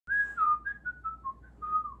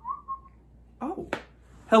Oh,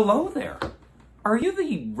 hello there. Are you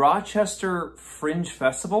the Rochester Fringe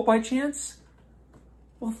Festival by chance?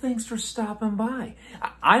 Well, thanks for stopping by.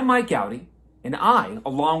 I'm Mike Gowdy, and I,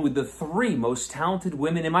 along with the three most talented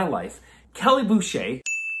women in my life, Kelly Boucher,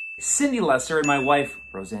 Cindy Lesser, and my wife,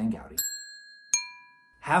 Rosanne Gowdy,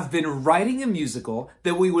 have been writing a musical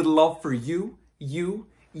that we would love for you,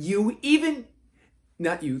 even,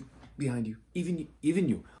 not you, behind you, even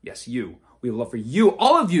you, yes, you. We would love for you,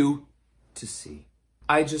 all of you, to see.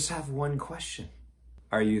 I just have one question.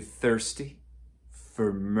 Are you thirsty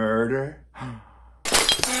for murder?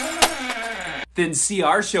 Then see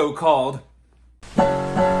our show called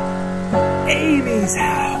Amy's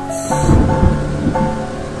House.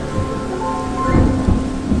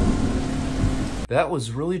 That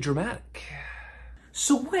was really dramatic.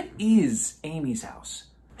 So what is Amy's House?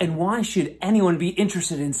 And why should anyone be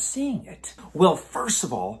interested in seeing it? Well, first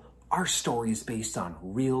of all, our story is based on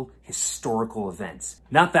real historical events.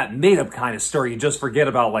 Not that made-up kind of story you just forget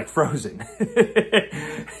about like Frozen.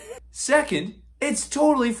 Second, it's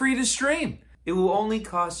totally free to stream. It will only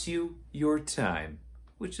cost you your time,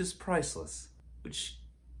 which is priceless, which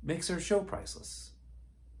makes our show priceless.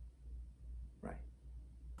 Right.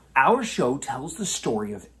 Our show tells the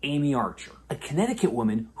story of Amy Archer, a Connecticut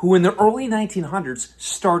woman who in the early 1900s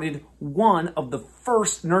started one of the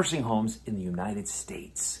first nursing homes in the United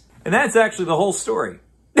States. And that's actually the whole story.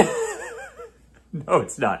 No,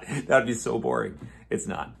 it's not. That'd be so boring. It's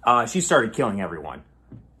not. She started killing everyone.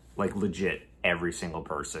 Like legit, every single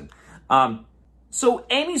person. So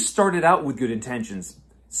Amy started out with good intentions,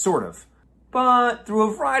 sort of. But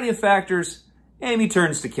through a variety of factors, Amy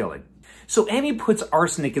turns to killing. So Amy puts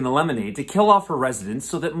arsenic in the lemonade to kill off her residents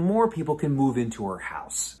so that more people can move into her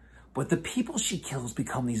house. But the people she kills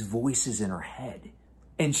become these voices in her head,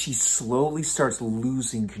 and she slowly starts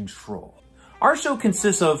losing control. Our show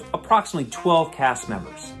consists of approximately 12 cast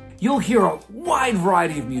members. You'll hear a wide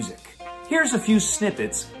variety of music. Here's a few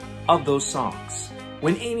snippets of those songs.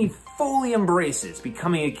 When Amy fully embraces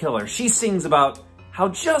becoming a killer, she sings about how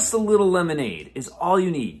just a little lemonade is all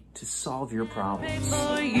you need to solve your problems.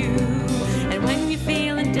 For you, and when you're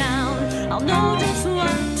feeling down, I'll know just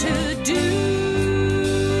what to do.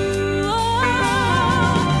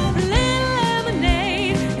 Oh, a little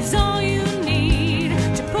lemonade is all you need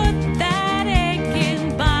to put that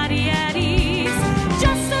aching body at ease.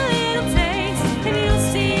 Just a little taste, and you'll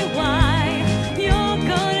see why you're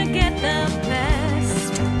gonna get the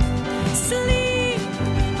best sleep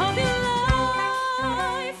of your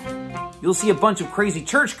life. You'll see a bunch of crazy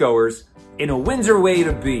churchgoers in a Windsor way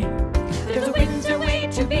to be. There's a Windsor way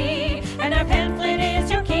to be, and our pamphlet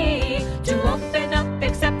is your key to open up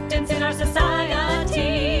acceptance in our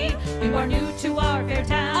society. You are new to our fair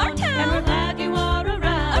town, and we're glad you are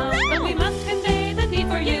around. But we must convey the need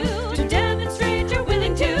for you to demonstrate you're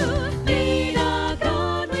willing to lead a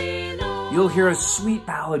godly life. You'll hear a sweet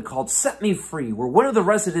ballad called Set Me Free, where one of the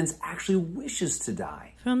residents actually wishes to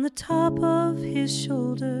die. From the top of his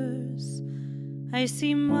shoulders, I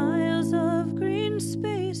see miles of green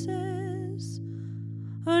spaces,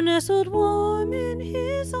 are nestled warm in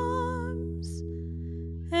his arms,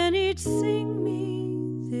 and each sing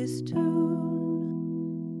me this tune.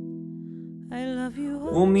 I love you.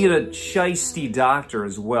 We'll meet a shisty doctor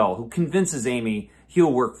as well, who convinces Amy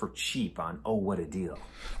he'll work for cheap on Oh What a Deal.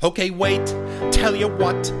 Okay, wait, tell you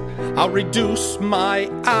what, I'll reduce my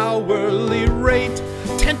hourly rate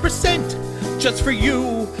 10% just for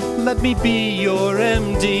you. Let me be your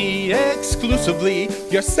MD exclusively.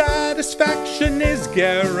 Your satisfaction is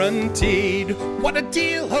guaranteed. What a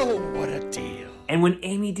deal, oh, what a deal. And when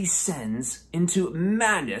Amy descends into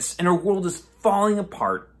madness and her world is falling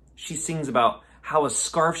apart, she sings about how a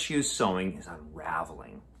scarf she is sewing is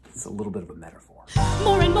unraveling. It's a little bit of a metaphor.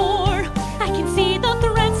 More and more, I can see the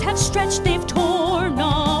threads have stretched, they've torn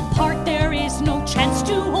apart. There is no chance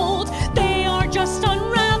to hold, they are just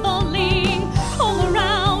unraveling all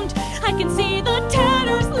around. I can see the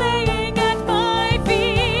tatters laying at my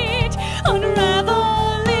feet,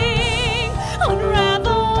 unraveling,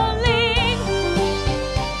 unraveling,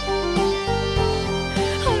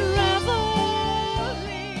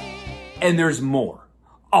 unraveling. And there's more.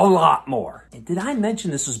 A lot more. And did I mention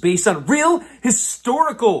this was based on real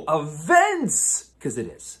historical events? Because it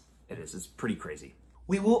is. It is. It's pretty crazy.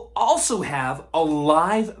 We will also have a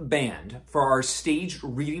live band for our staged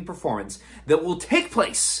reading performance that will take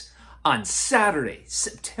place on Saturday,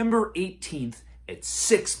 September 18th at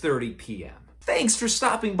 6:30 p.m. Thanks for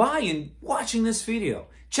stopping by and watching this video.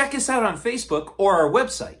 Check us out on Facebook or our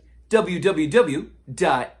website,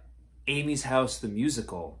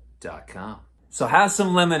 www.amyshousethemusical.com. So have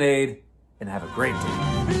some lemonade and have a great day.